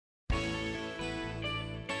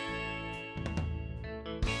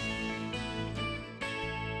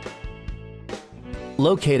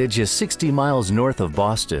Located just 60 miles north of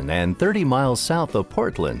Boston and 30 miles south of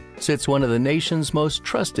Portland, sits one of the nation's most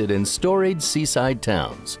trusted and storied seaside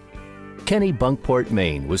towns. Kennebunkport,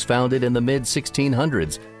 Maine was founded in the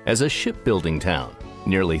mid-1600s as a shipbuilding town.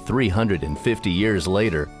 Nearly 350 years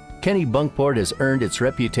later, Kennebunkport has earned its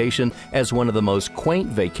reputation as one of the most quaint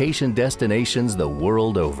vacation destinations the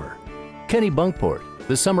world over. Kennebunkport,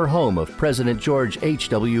 the summer home of President George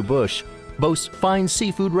H.W. Bush, boasts fine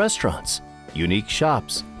seafood restaurants, unique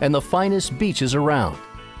shops, and the finest beaches around.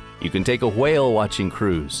 You can take a whale watching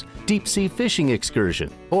cruise, deep-sea fishing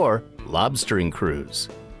excursion, or lobstering cruise.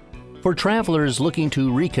 For travelers looking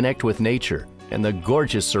to reconnect with nature and the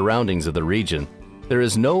gorgeous surroundings of the region, there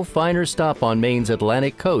is no finer stop on Maine's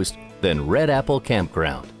Atlantic coast than Red Apple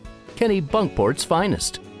Campground, Kennebunkport's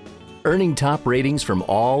finest. Earning top ratings from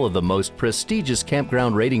all of the most prestigious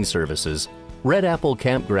campground rating services, Red Apple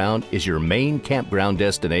Campground is your main campground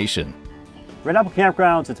destination. Red Apple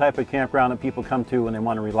Campground is the type of campground that people come to when they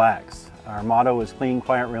want to relax. Our motto is clean,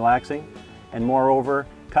 quiet, relaxing, and moreover,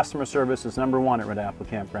 customer service is #1 at Red Apple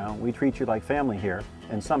Campground. We treat you like family here,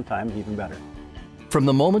 and sometimes even better. From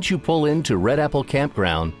the moment you pull into Red Apple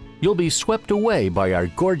Campground, you'll be swept away by our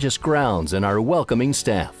gorgeous grounds and our welcoming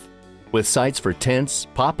staff. With sites for tents,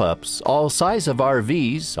 pop-ups, all size of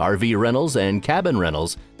RVs, RV rentals, and cabin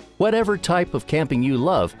rentals, whatever type of camping you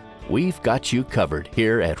love, we've got you covered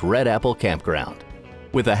here at Red Apple Campground.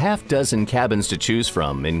 With a half-dozen cabins to choose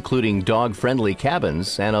from, including dog-friendly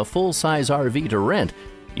cabins and a full-size RV to rent,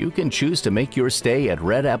 you can choose to make your stay at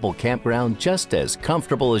Red Apple Campground just as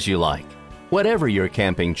comfortable as you like. Whatever your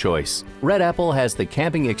camping choice, Red Apple has the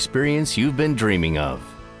camping experience you've been dreaming of.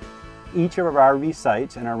 Each of our RV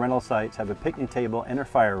sites and our rental sites have a picnic table and a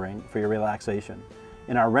fire ring for your relaxation.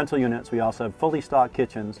 In our rental units, we also have fully stocked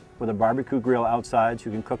kitchens with a barbecue grill outside so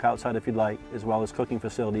you can cook outside if you'd like, as well as cooking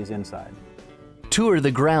facilities inside. Tour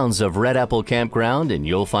the grounds of Red Apple Campground and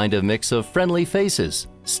you'll find a mix of friendly faces,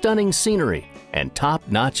 stunning scenery, and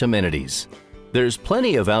top-notch amenities. There's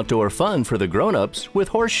plenty of outdoor fun for the grown-ups with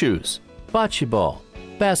horseshoes, bocce ball,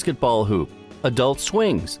 basketball hoop, adult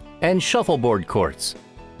swings, and shuffleboard courts.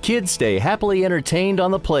 Kids stay happily entertained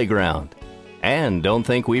on the playground. And don't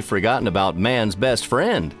think we've forgotten about man's best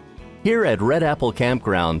friend. Here at Red Apple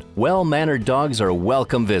Campground, well-mannered dogs are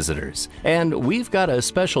welcome visitors, and we've got a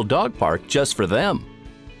special dog park just for them.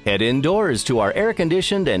 Head indoors to our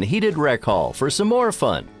air-conditioned and heated rec hall for some more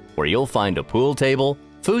fun, where you'll find a pool table,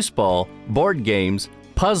 foosball, board games,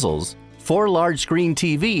 puzzles, 4 large-screen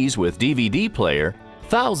TVs with DVD player,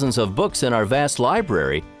 thousands of books in our vast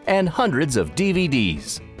library, and hundreds of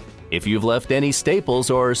DVDs. If you've left any staples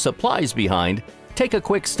or supplies behind, take a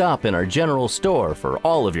quick stop in our general store for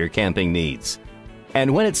all of your camping needs.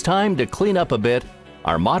 And when it's time to clean up a bit,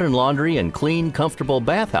 our modern laundry and clean, comfortable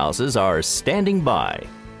bathhouses are standing by.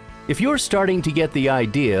 If you're starting to get the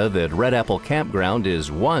idea that Red Apple Campground is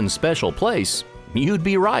one special place, you'd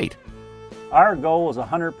be right. Our goal is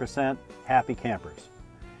 100% happy campers,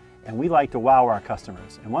 and we like to wow our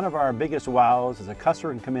customers. And one of our biggest wows is a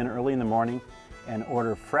customer can come in early in the morning and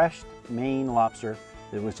order fresh Maine lobster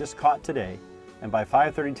that was just caught today, and by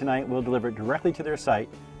 5:30 tonight we'll deliver it directly to their site,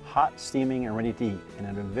 hot, steaming, and ready to eat, and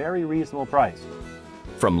at a very reasonable price.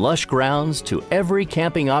 From lush grounds to every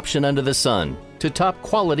camping option under the sun, to top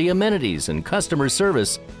quality amenities and customer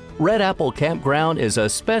service, Red Apple Campground is a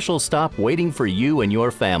special stop waiting for you and your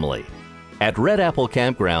family. At Red Apple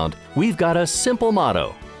Campground, we've got a simple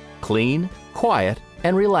motto: clean, quiet,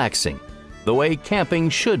 and relaxing, the way camping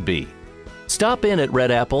should be. Stop in at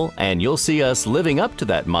Red Apple and you'll see us living up to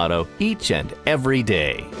that motto each and every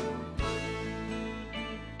day.